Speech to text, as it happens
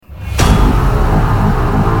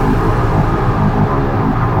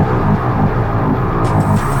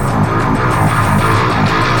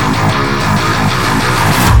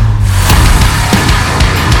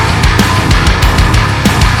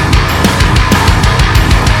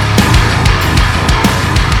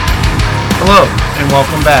Hello, and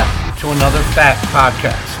welcome back to another FAT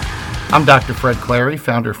podcast. I'm Dr. Fred Clary,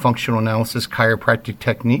 founder of Functional Analysis Chiropractic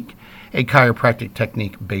Technique, a chiropractic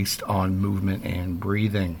technique based on movement and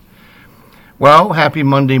breathing. Well, happy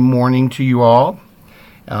Monday morning to you all.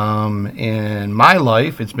 In my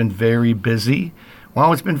life, it's been very busy.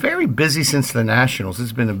 Well, it's been very busy since the Nationals.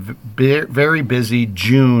 It's been a very busy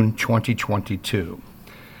June 2022.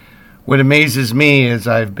 What amazes me is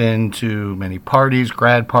I've been to many parties,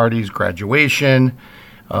 graduation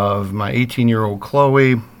of my 18-year-old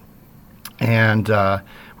Chloe, and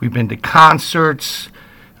we've been to concerts.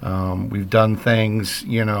 We've done things,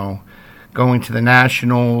 going to the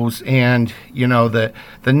Nationals, and, the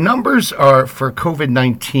numbers are for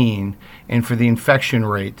COVID-19 and for the infection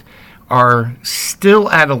rate are still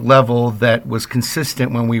at a level that was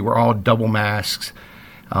consistent when we were all double masks,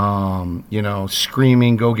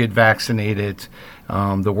 screaming, go get vaccinated,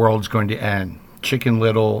 the world's going to end. Chicken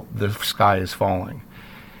Little, the sky is falling.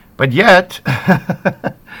 But yet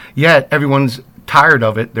everyone's tired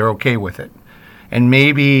of it, they're okay with it. And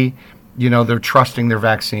maybe, they're trusting their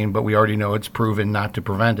vaccine, but we already know it's proven not to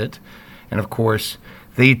prevent it. And of course,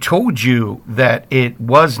 they told you that it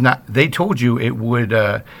was not, they told you it would,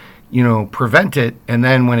 prevent it. And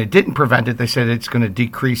then when it didn't prevent it, they said it's going to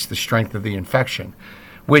decrease the strength of the infection,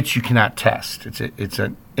 which you cannot test. It's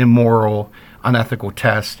an immoral, unethical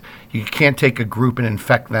test. You can't take a group and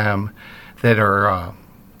infect them that are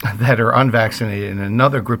unvaccinated and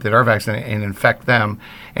another group that are vaccinated and infect them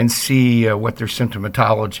and see what their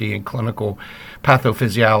symptomatology and clinical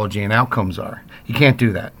pathophysiology and outcomes are. You can't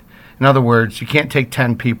do that. In other words, you can't take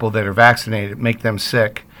 10 people that are vaccinated, make them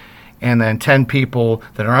sick, and then 10 people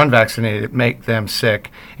that are unvaccinated, make them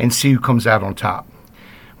sick, and see who comes out on top.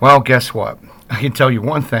 Well, guess what? I can tell you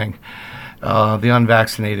one thing. The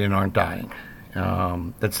unvaccinated aren't dying.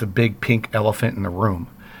 That's the big pink elephant in the room.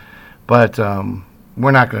 But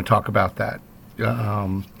we're not going to talk about that.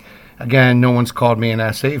 Again, no one's called me and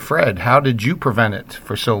asked, hey, Fred, how did you prevent it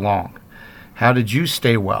for so long? How did you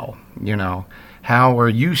stay well? How are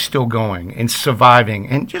you still going and surviving,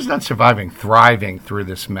 and just not surviving, thriving through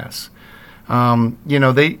this mess?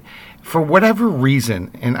 They, for whatever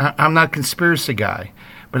reason, and I'm not a conspiracy guy,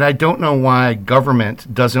 but I don't know why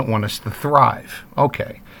government doesn't want us to thrive.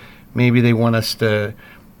 Okay, maybe they want us to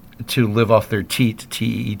live off their teat,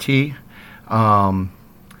 T-E-E-T, for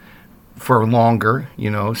longer,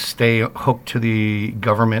 stay hooked to the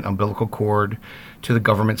government umbilical cord, to the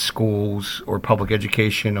government schools or public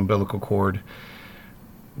education umbilical cord.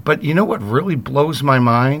 But what really blows my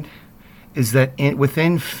mind is that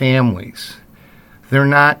within families, they're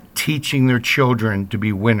not teaching their children to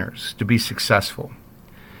be winners, to be successful.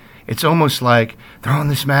 It's almost like, throw on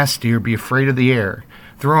this mask, dear, be afraid of the air.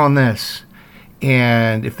 Throw on this.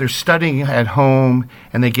 And if they're studying at home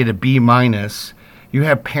and they get a B-, you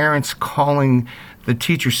have parents calling the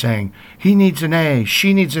teacher saying, he needs an A,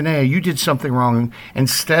 she needs an A, you did something wrong,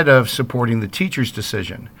 instead of supporting the teacher's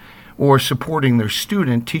decision or supporting their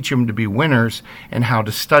student, teach them to be winners and how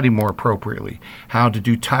to study more appropriately, how to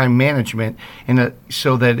do time management,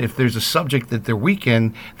 so that if there's a subject that they're weak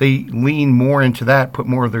in, they lean more into that, put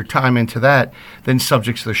more of their time into that than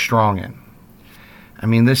subjects they're strong in. I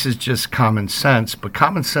mean, this is just common sense, but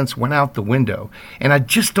common sense went out the window. And I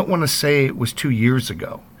just don't want to say it was 2 years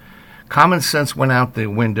ago. Common sense went out the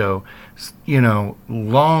window,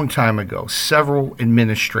 long time ago, several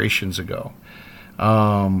administrations ago,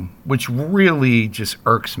 which really just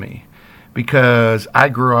irks me, because I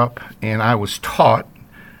grew up and I was taught,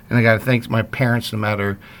 and I got to thank my parents, no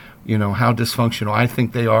matter, how dysfunctional I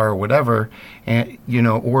think they are or whatever, and,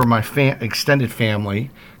 or my extended family,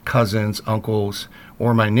 cousins, uncles,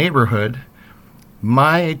 or my neighborhood,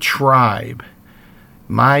 my tribe,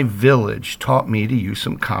 my village taught me to use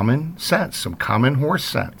some common sense, some common horse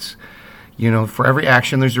sense. For every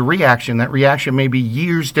action, there's a reaction. That reaction may be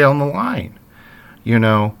years down the line.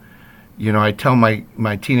 I tell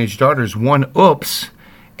my teenage daughters, one oops,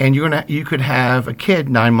 and you could have a kid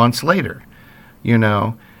 9 months later.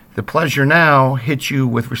 The pleasure now hits you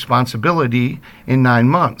with responsibility in 9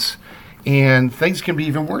 months. And things can be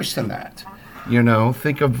even worse than that.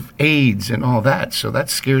 Think of AIDS and all that. So that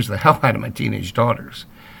scares the hell out of my teenage daughters.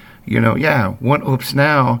 One oops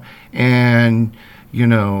now, and,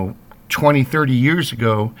 20, 30 years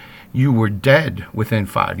ago, you were dead within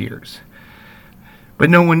 5 years. But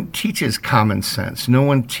no one teaches common sense. No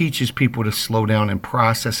one teaches people to slow down and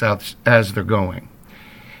process out as they're going.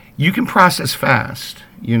 You can process fast,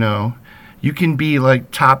 You can be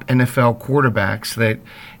like top NFL quarterbacks that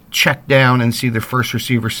check down and see their first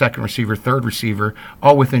receiver, second receiver, third receiver,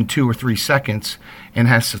 all within 2 or 3 seconds, and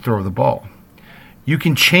has to throw the ball. You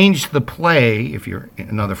can change the play, if you're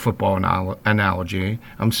another football analogy,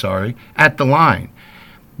 at the line.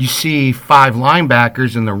 You see 5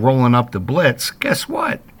 linebackers and they're rolling up the blitz. Guess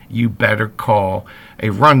what? You better call a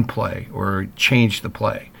run play or change the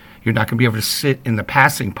play. You're not going to be able to sit in the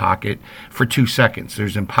passing pocket for 2 seconds.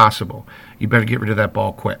 There's impossible. You better get rid of that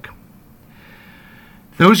ball quick.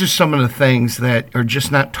 Those are some of the things that are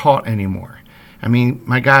just not taught anymore. I mean,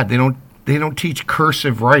 my God, they don't teach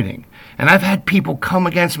cursive writing. And I've had people come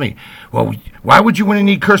against me. Well, why would you want to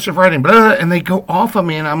need cursive writing? Blah, blah, blah. And they go off on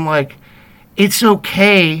me, and I'm like, it's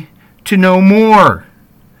okay to know more.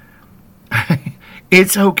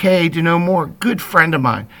 It's okay to know more. Good friend of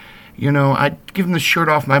mine. You know, I'd give him the shirt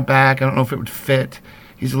off my back. I don't know if it would fit.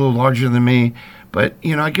 He's a little larger than me. But,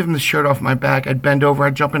 you know, I'd give him the shirt off my back. I'd bend over.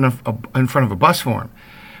 I'd jump in front of a bus for him.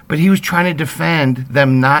 But he was trying to defend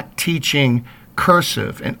them not teaching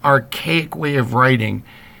cursive, an archaic way of writing,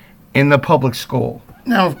 in the public school.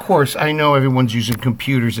 Now, of course, I know everyone's using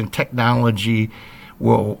computers and technology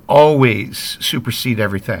will always supersede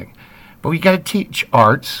everything. But we got to teach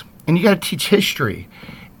arts and you got to teach history.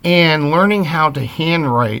 And learning how to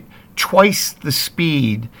handwrite twice the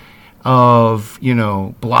speed of, you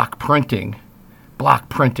know, block printing. Block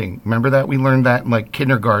printing. Remember that? We learned that in like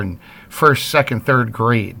kindergarten, first, second, third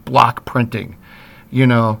grade. Block printing. You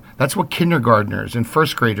know, that's what kindergartners and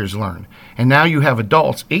first graders learn. And now you have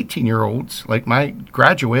adults, 18-year-olds, like my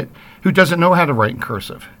graduate, who doesn't know how to write in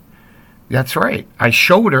cursive. That's right. I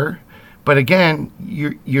showed her, but again,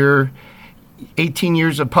 you're 18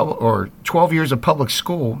 years of public or 12 years of public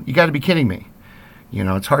school. You got to be kidding me. You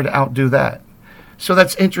know, it's hard to outdo that. So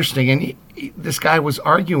that's interesting. And this guy was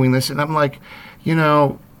arguing this, and I'm like, you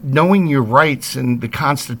know, knowing your rights and the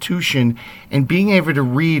Constitution and being able to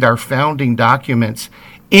read our founding documents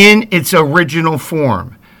in its original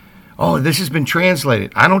form. Oh, this has been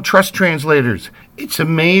translated. I don't trust translators. It's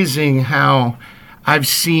amazing how I've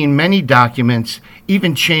seen many documents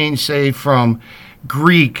even change, say, from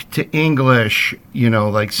Greek to English, you know,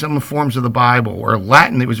 like some forms of the Bible, or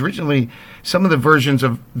Latin. It was originally, some of the versions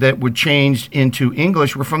of that were changed into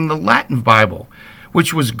English were from the Latin Bible,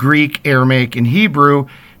 which was Greek, Aramaic, and Hebrew,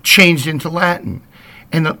 changed into Latin.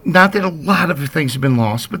 And not that a lot of things have been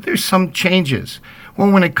lost, but there's some changes.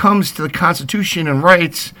 Well, when it comes to the Constitution and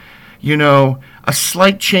rights, you know, a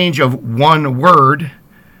slight change of one word,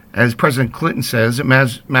 as President Clinton says, it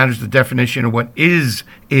matters the definition of what is,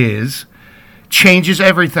 changes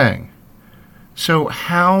everything. So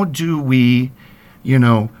how do we, you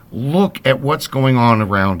know, look at what's going on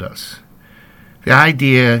around us? The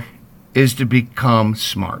idea is to become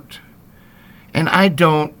smart. And I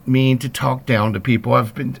don't mean to talk down to people.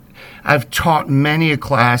 I've taught many a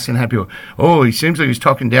class and had people, oh, he seems like he's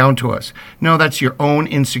talking down to us. No, that's your own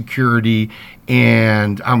insecurity,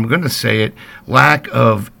 and I'm going to say it, lack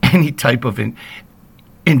of any type of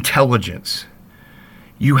intelligence.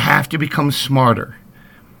 You have to become smarter.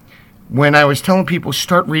 When I was telling people,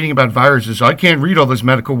 start reading about viruses, I can't read all those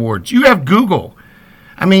medical words. You have Google.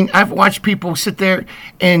 I mean, I've watched people sit there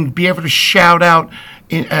and be able to shout out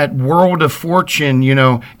at World of Fortune, you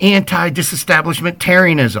know,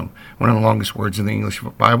 anti-disestablishmentarianism, one of the longest words in the English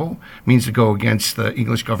Bible, means to go against the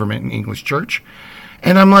English government and English church.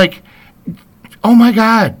 And I'm like, oh my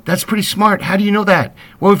God, that's pretty smart. How do you know that?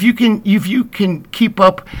 Well, if you can keep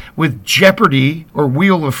up with Jeopardy or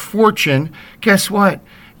Wheel of Fortune, guess what?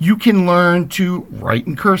 You can learn to write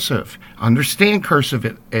in cursive, understand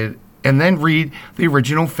cursive, and then read the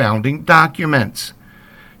original founding documents.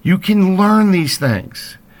 You can learn these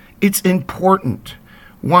things. It's important.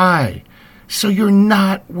 Why? So you're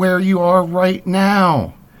not where you are right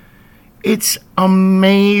now. It's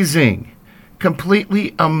amazing,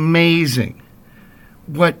 completely amazing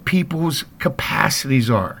what people's capacities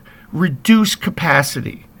are. Reduce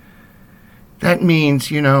capacity. That means,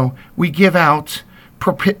 you know, we give out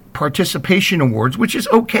participation awards, which is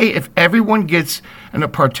okay if everyone gets a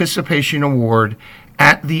participation award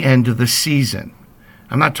at the end of the season.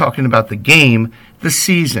 I'm not talking about the game, the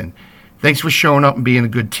season. Thanks for showing up and being a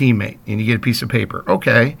good teammate. And you get a piece of paper.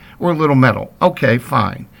 Okay. Or a little medal. Okay,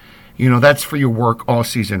 fine. You know, that's for your work all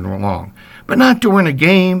season long. But not during a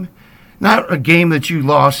game. Not a game that you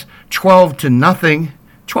lost 12-0.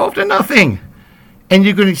 12-0. And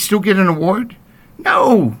you're going to still get an award?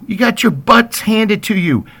 No. You got your butts handed to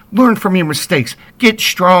you. Learn from your mistakes. Get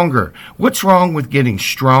stronger. What's wrong with getting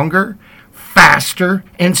stronger, faster,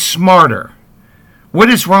 and smarter? What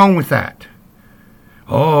is wrong with that?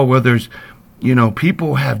 Oh, well, there's, you know,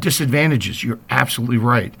 people have disadvantages. You're absolutely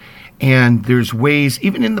right. And there's ways,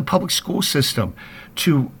 even in the public school system,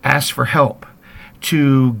 to ask for help,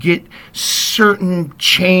 to get certain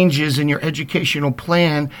changes in your educational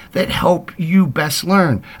plan that help you best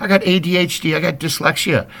learn. I got ADHD, I got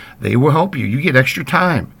dyslexia. They will help you. You get extra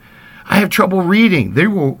time. I have trouble reading. They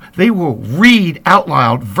will read out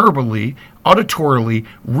loud, verbally, auditorily,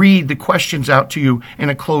 read the questions out to you in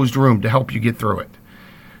a closed room to help you get through it.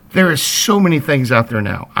 There are so many things out there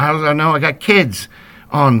now. I know I got kids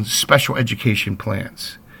on special education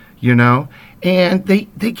plans, and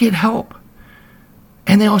they get help.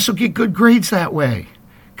 And they also get good grades that way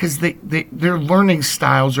because their learning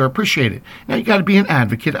styles are appreciated. Now, you got to be an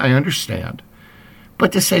advocate, I understand.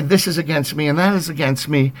 But to say this is against me and that is against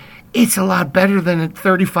me, it's a lot better than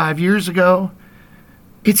 35 years ago.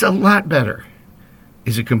 It's a lot better.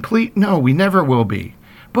 Is it complete? No, we never will be.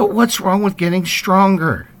 But what's wrong with getting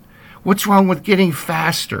stronger? What's wrong with getting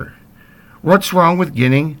faster? What's wrong with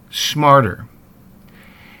getting smarter?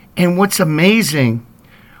 And what's amazing,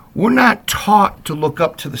 we're not taught to look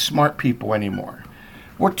up to the smart people anymore.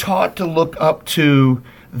 We're taught to look up to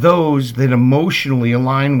those that emotionally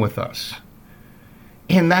align with us.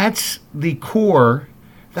 And that's the core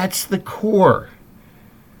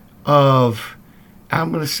of,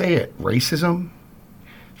 I'm going to say it, racism.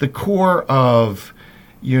 The core of,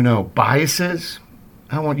 biases.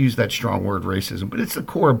 I won't use that strong word, racism, but it's the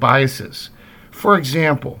core of biases. For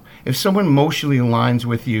example, if someone emotionally aligns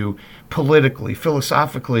with you politically,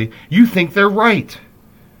 philosophically, you think they're right.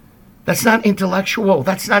 That's not intellectual.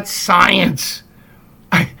 That's not science.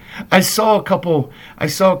 I saw a couple. We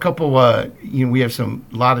have a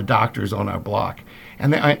lot of doctors on our block,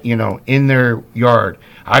 and they, in their yard,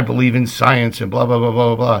 I believe in science and blah blah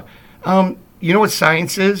blah blah blah. You know what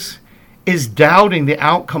science is? Is doubting the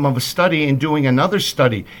outcome of a study and doing another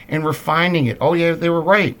study and refining it. Oh yeah, they were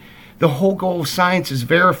right. The whole goal of science is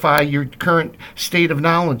verify your current state of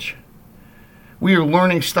knowledge. We are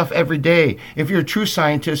learning stuff every day. If you're a true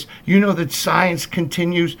scientist, you know that science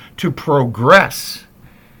continues to progress.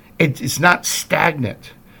 It's not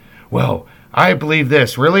stagnant. Well, I believe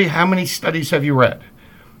this. Really? How many studies have you read?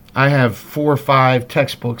 I have 4 or 5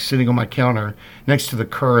 textbooks sitting on my counter next to the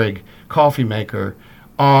Keurig coffee maker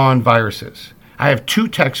on viruses. I have 2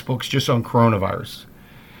 textbooks just on coronavirus.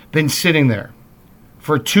 Been sitting there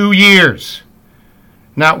for 2 years.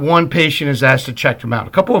 Not one patient is asked to check them out.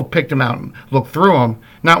 A couple have picked them out and looked through them.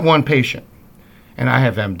 Not one patient. And I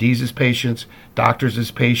have MDs as patients, doctors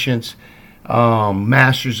as patients,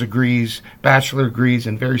 master's degrees, bachelor degrees,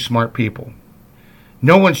 and very smart people.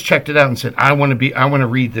 No one's checked it out and said, I want to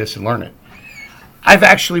read this and learn it. I've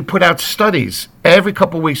actually put out studies. Every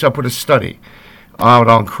couple of weeks I'll put a study out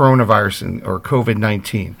on coronavirus or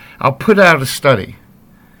COVID-19. I'll put out a study.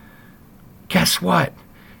 Guess what?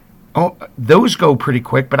 Oh, those go pretty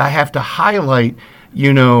quick, but I have to highlight,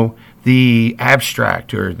 the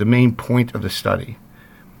abstract or the main point of the study.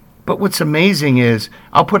 But what's amazing is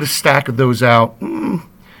I'll put a stack of those out.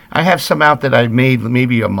 I have some out that I made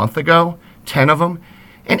maybe a month ago, 10 of them,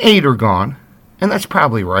 and 8 are gone. And that's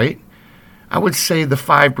probably right. I would say the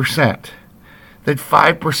 5%. That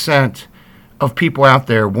 5% of people out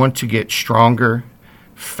there want to get stronger,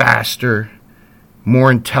 faster,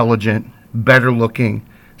 more intelligent, better looking,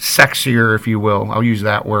 sexier, if you will. I'll use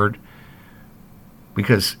that word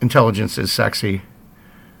because intelligence is sexy.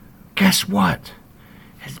 Guess what?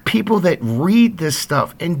 People that read this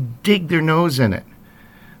stuff and dig their nose in it,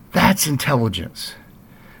 that's intelligence.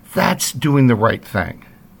 That's doing the right thing.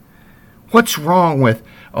 What's wrong with,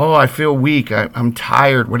 I feel weak, I'm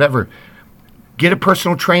tired, whatever. Get a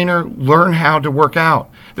personal trainer, learn how to work out.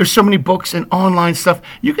 There's so many books and online stuff.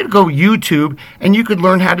 You could go YouTube and you could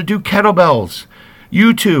learn how to do kettlebells.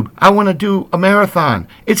 YouTube, I want to do a marathon.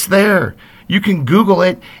 It's there. You can Google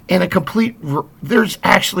it and there's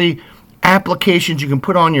actually applications you can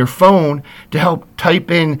put on your phone to help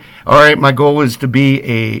type in, all right, my goal is to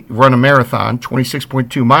run a marathon,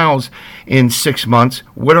 26.2 miles in 6 months.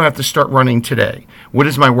 What do I have to start running today? What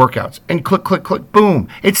is my workouts? And click, click, click, boom.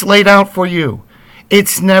 It's laid out for you.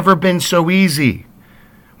 It's never been so easy.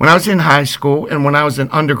 When I was in high school and when I was in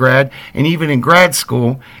undergrad and even in grad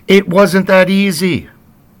school, it wasn't that easy.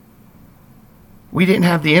 We didn't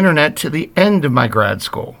have the internet to the end of my grad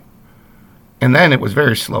school. And then it was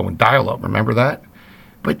very slow and dial-up, remember that?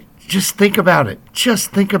 But just think about it.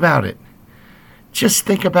 Just think about it. Just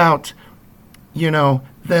think about,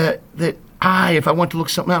 that if I want to look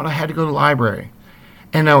something out, I had to go to the library.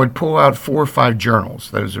 And I would pull out 4 or 5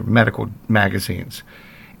 journals. Those are medical magazines.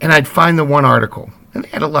 And I'd find the one article. And they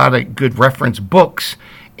had a lot of good reference books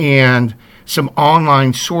and some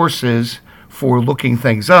online sources for looking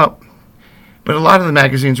things up. But a lot of the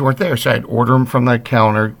magazines weren't there. So I'd order them from the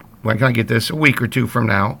counter. When can I get this? A week or 2 from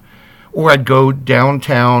now. Or I'd go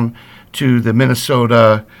downtown to the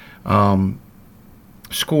Minnesota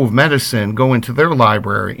School of Medicine, go into their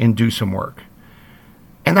library and do some work.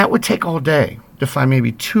 And that would take all day to find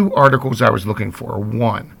maybe 2 articles I was looking for, or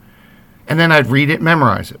 1. And then I'd read it,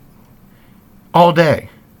 memorize it. All day.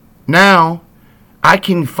 Now, I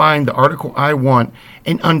can find the article I want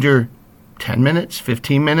in under 10 minutes,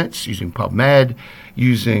 15 minutes, using PubMed,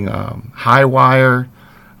 using Highwire,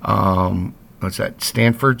 what's that,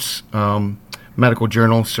 Stanford's medical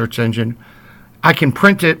journal search engine. I can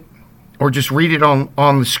print it or just read it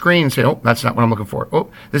on the screen and say, oh, that's not what I'm looking for. Oh,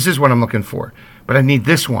 this is what I'm looking for, but I need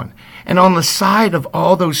this one. And on the side of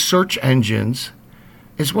all those search engines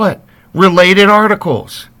is what? Related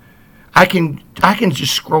articles. I can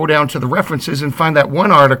just scroll down to the references and find that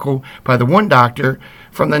one article by the one doctor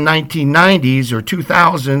from the 1990s or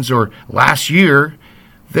 2000s or last year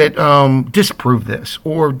that disproved this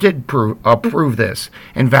or did approve this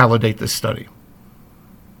and validate this study.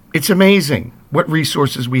 It's amazing what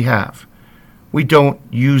resources we have. We don't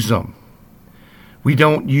use them. We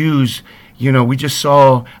don't use, we just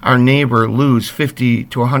saw our neighbor lose 50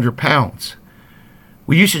 to 100 pounds.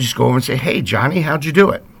 We used to just go over and say, hey, Johnny, how'd you do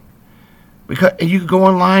it? Because you could go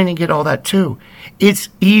online and get all that too. It's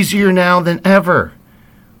easier now than ever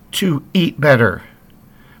to eat better.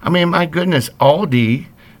 I mean, my goodness, Aldi,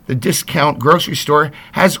 the discount grocery store,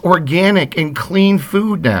 has organic and clean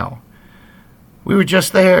food now. We were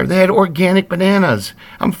just there. They had organic bananas.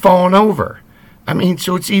 I'm falling over. I mean,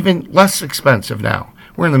 so it's even less expensive now.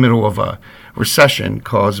 We're in the middle of a recession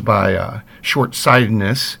caused by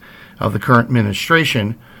short-sightedness of the current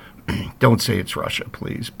administration. Don't say it's Russia,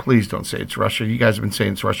 please. Please don't say it's Russia. You guys have been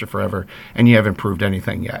saying it's Russia forever, and you haven't proved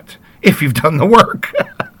anything yet. If you've done the work.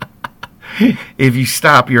 If you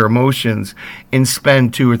stop your emotions and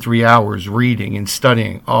spend 2 or 3 hours reading and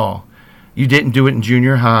studying, you didn't do it in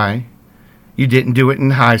junior high. You didn't do it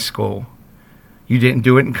in high school. You didn't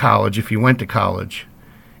do it in college if you went to college.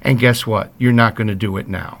 And guess what? You're not going to do it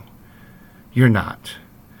now. You're not.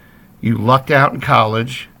 You lucked out in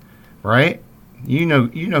college, right? You know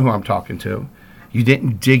who I'm talking to. You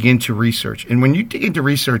didn't dig into research. And when you dig into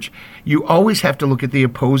research, you always have to look at the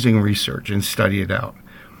opposing research and study it out.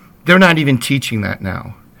 They're not even teaching that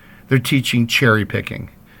now. They're teaching cherry picking.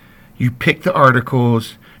 You pick the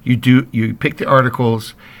articles, you pick the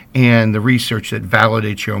articles and the research that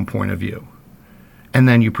validates your own point of view. And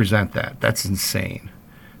then you present that. That's insane.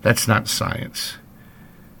 That's not science.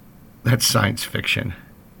 That's science fiction.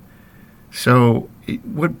 So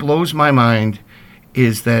what blows my mind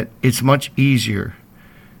is that it's much easier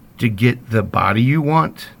to get the body you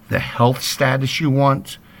want, the health status you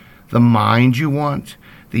want, the mind you want,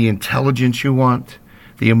 the intelligence you want,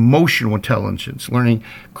 the emotional intelligence, learning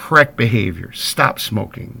correct behavior, stop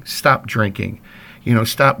smoking, stop drinking,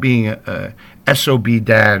 stop being a SOB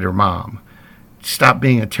dad or mom, stop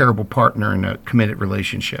being a terrible partner in a committed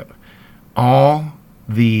relationship. All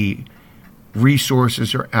the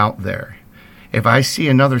resources are out there. If I see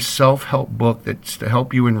another self-help book that's to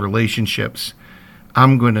help you in relationships,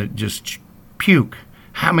 I'm going to just puke.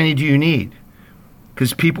 How many do you need?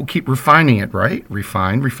 Because people keep refining it, right?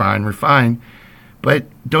 Refine, refine, refine. But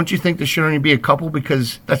don't you think there should only be a couple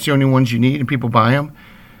because that's the only ones you need and people buy them?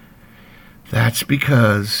 That's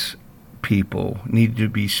because people need to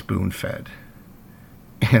be spoon-fed.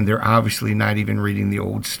 And they're obviously not even reading the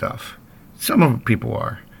old stuff. Some of people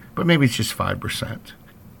are, but maybe it's just 5%.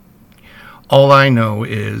 All I know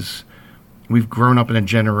is we've grown up in a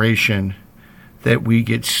generation that we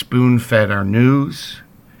get spoon-fed our news,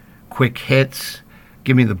 quick hits,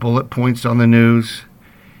 give me the bullet points on the news,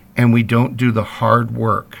 and we don't do the hard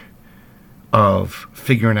work of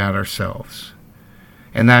figuring out ourselves.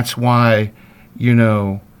 And that's why,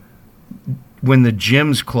 when the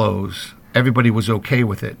gyms closed, everybody was okay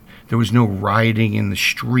with it. There was no rioting in the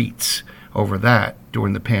streets over that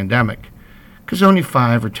during the pandemic. Because only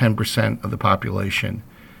 5 or 10% of the population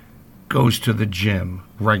goes to the gym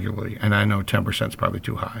regularly. And I know 10% is probably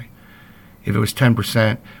too high. If it was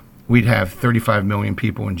 10%, we'd have 35 million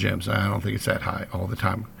people in gyms. I don't think it's that high all the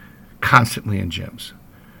time. Constantly in gyms.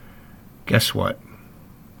 Guess what?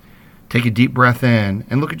 Take a deep breath in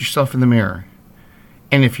and look at yourself in the mirror.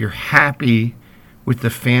 And if you're happy with the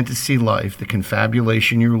fantasy life, the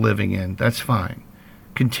confabulation you're living in, that's fine.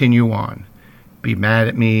 Continue on. Be mad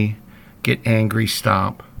at me. Get angry,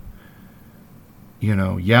 stop.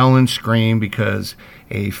 Yell and scream because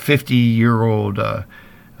a 50-year-old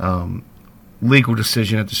legal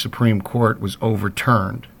decision at the Supreme Court was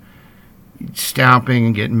overturned. Stomping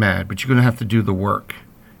and getting mad, but you're going to have to do the work.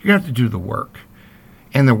 You're going to have to do the work.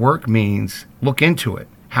 And the work means look into it.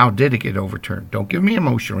 How did it get overturned? Don't give me an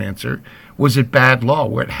emotional answer. Was it bad law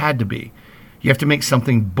where it had to be? You have to make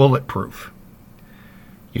something bulletproof.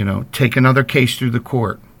 Take another case through the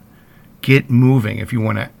court. Get moving if you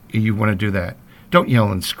want to do that. Don't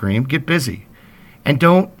yell and scream. Get busy. And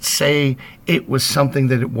don't say it was something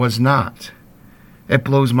that it was not. It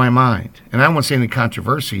blows my mind. And I don't want to say any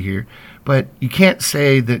controversy here, but you can't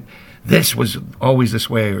say that this was always this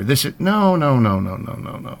way or this is...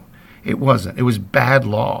 No. It wasn't. It was bad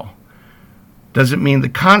law. Doesn't mean the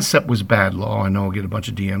concept was bad law. I know I'll get a bunch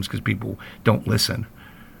of DMs because people don't listen.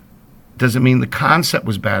 Doesn't mean the concept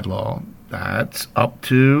was bad law. That's up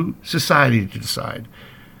to society to decide,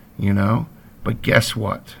 But guess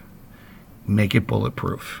what? Make it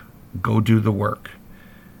bulletproof. Go do the work.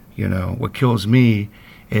 What kills me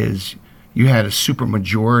is you had a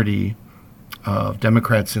supermajority of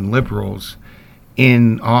Democrats and liberals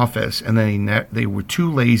in office, and they were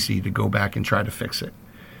too lazy to go back and try to fix it.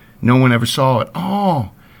 No one ever saw it.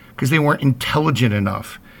 Oh, because they weren't intelligent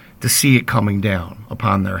enough to see it coming down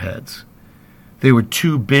upon their heads. They were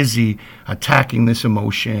too busy attacking this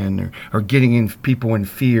emotion or getting people in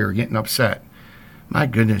fear, getting upset. My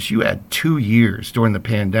goodness, you had 2 years during the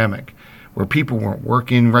pandemic where people weren't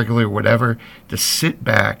working regularly or whatever to sit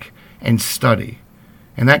back and study.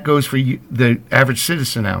 And that goes for you, the average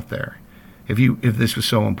citizen out there, if this was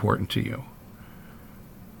so important to you.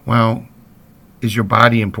 Well, is your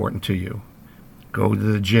body important to you? Go to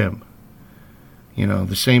the gym.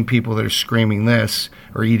 The same people that are screaming this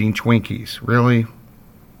are eating Twinkies. Really?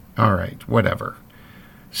 All right, whatever.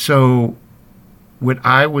 So what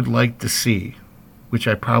I would like to see, which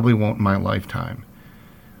I probably won't in my lifetime,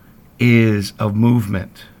 is a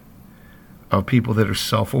movement of people that are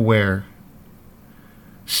self-aware,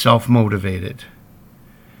 self-motivated,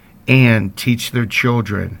 and teach their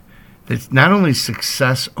children that it's not only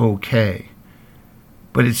success okay,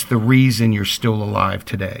 but it's the reason you're still alive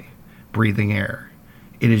today, breathing air.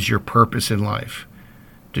 It is your purpose in life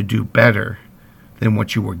to do better than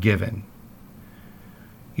what you were given.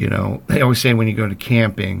 They always say when you go to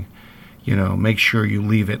camping, make sure you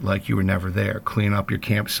leave it like you were never there. Clean up your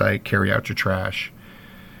campsite, carry out your trash.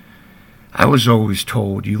 I was always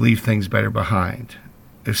told you leave things better behind.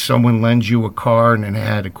 If someone lends you a car and it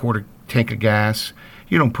had a quarter tank of gas,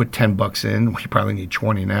 you don't put $10 in. You probably need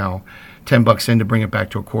 20 now. $10 in to bring it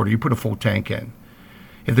back to a quarter. You put a full tank in.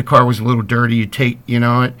 If the car was a little dirty, you take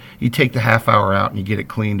the half hour out and you get it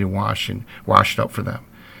cleaned and washed up for them.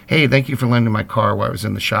 Hey, thank you for lending my car while I was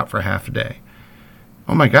in the shop for half a day.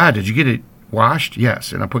 Oh my God, did you get it washed?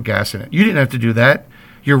 Yes, and I put gas in it. You didn't have to do that.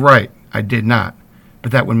 You're right, I did not.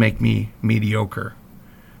 But that would make me mediocre.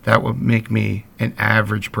 That would make me an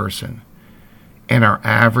average person. And our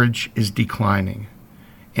average is declining.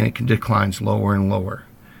 And it declines lower and lower.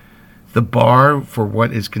 The bar for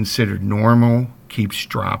what is considered normal keeps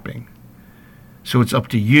dropping. So it's up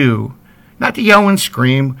to you not to yell and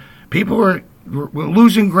scream. People we're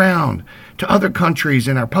losing ground to other countries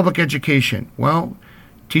in our public education. Well,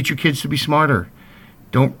 teach your kids to be smarter.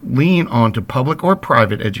 Don't lean on to public or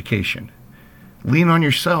private education. Lean on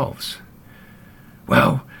yourselves.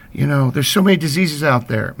 Well, there's so many diseases out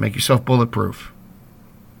there. Make yourself bulletproof.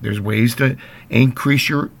 There's ways to increase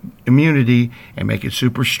your immunity and make it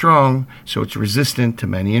super strong so it's resistant to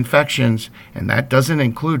many infections, and that doesn't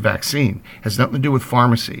include vaccine. It has nothing to do with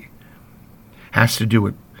pharmacy. It has to do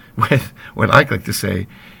with what I like to say,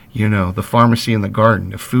 the pharmacy in the garden,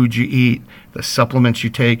 the food you eat, the supplements you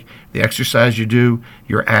take, the exercise you do,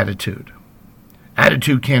 your attitude.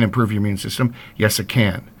 Attitude can improve your immune system. Yes, it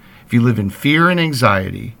can. If you live in fear and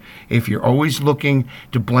anxiety, if you're always looking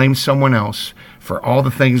to blame someone else for all the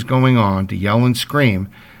things going on, to yell and scream,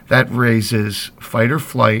 that raises fight or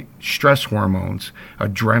flight, stress hormones,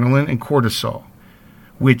 adrenaline and cortisol,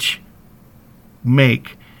 which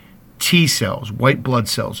make T cells, white blood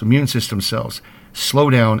cells, immune system cells, slow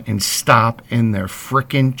down and stop in their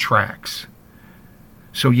frickin' tracks.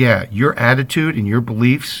 So yeah, your attitude and your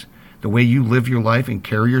beliefs, the way you live your life and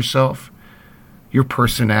carry yourself, your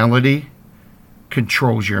personality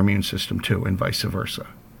controls your immune system too, and vice versa.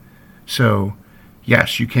 So,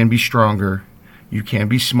 yes, you can be stronger, you can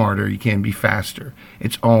be smarter, you can be faster.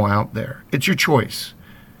 It's all out there. It's your choice.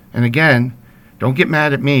 And again, don't get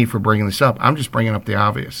mad at me for bringing this up. I'm just bringing up the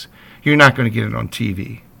obvious. You're not going to get it on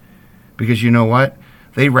TV. Because you know what?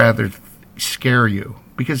 They rather scare you.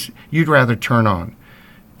 Because you'd rather turn on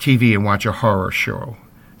TV and watch a horror show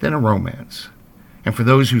than a romance. And for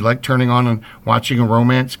those who like turning on and watching a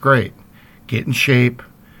romance, great. Get in shape.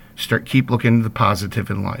 Keep looking at the positive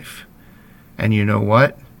in life. And you know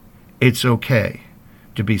what? It's okay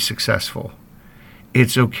to be successful.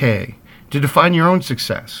 It's okay to define your own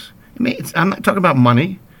success. I mean, I'm not talking about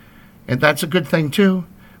money, and that's a good thing too.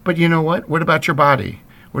 But you know what? What about your body?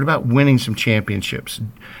 What about winning some championships?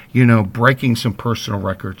 Breaking some personal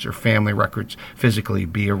records or family records physically.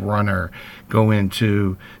 Be a runner, go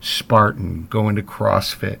into Spartan, go into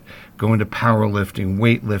CrossFit, go into powerlifting,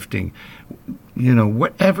 weightlifting,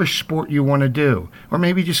 whatever sport you want to do. Or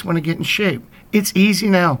maybe you just want to get in shape. It's easy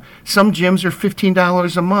now. Some gyms are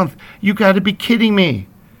 $15 a month. You got to be kidding me.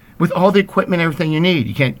 With all the equipment, everything you need.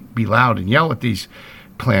 You can't be loud and yell at these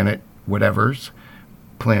Planet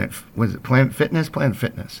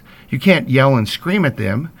Fitness? You can't yell and scream at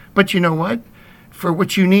them, but you know what? For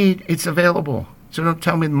what you need, it's available. So don't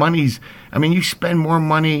tell me you spend more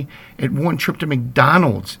money at one trip to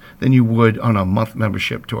McDonald's than you would on a month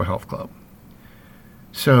membership to a health club.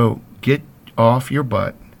 So get off your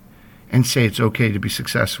butt and say it's okay to be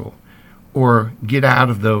successful, or get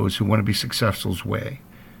out of those who want to be successful's way.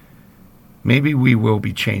 Maybe we will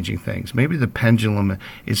be changing things. Maybe the pendulum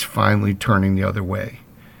is finally turning the other way,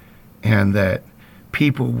 and that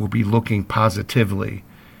people will be looking positively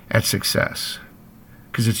at success,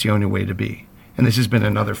 because it's the only way to be. And this has been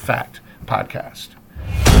another Fact Podcast.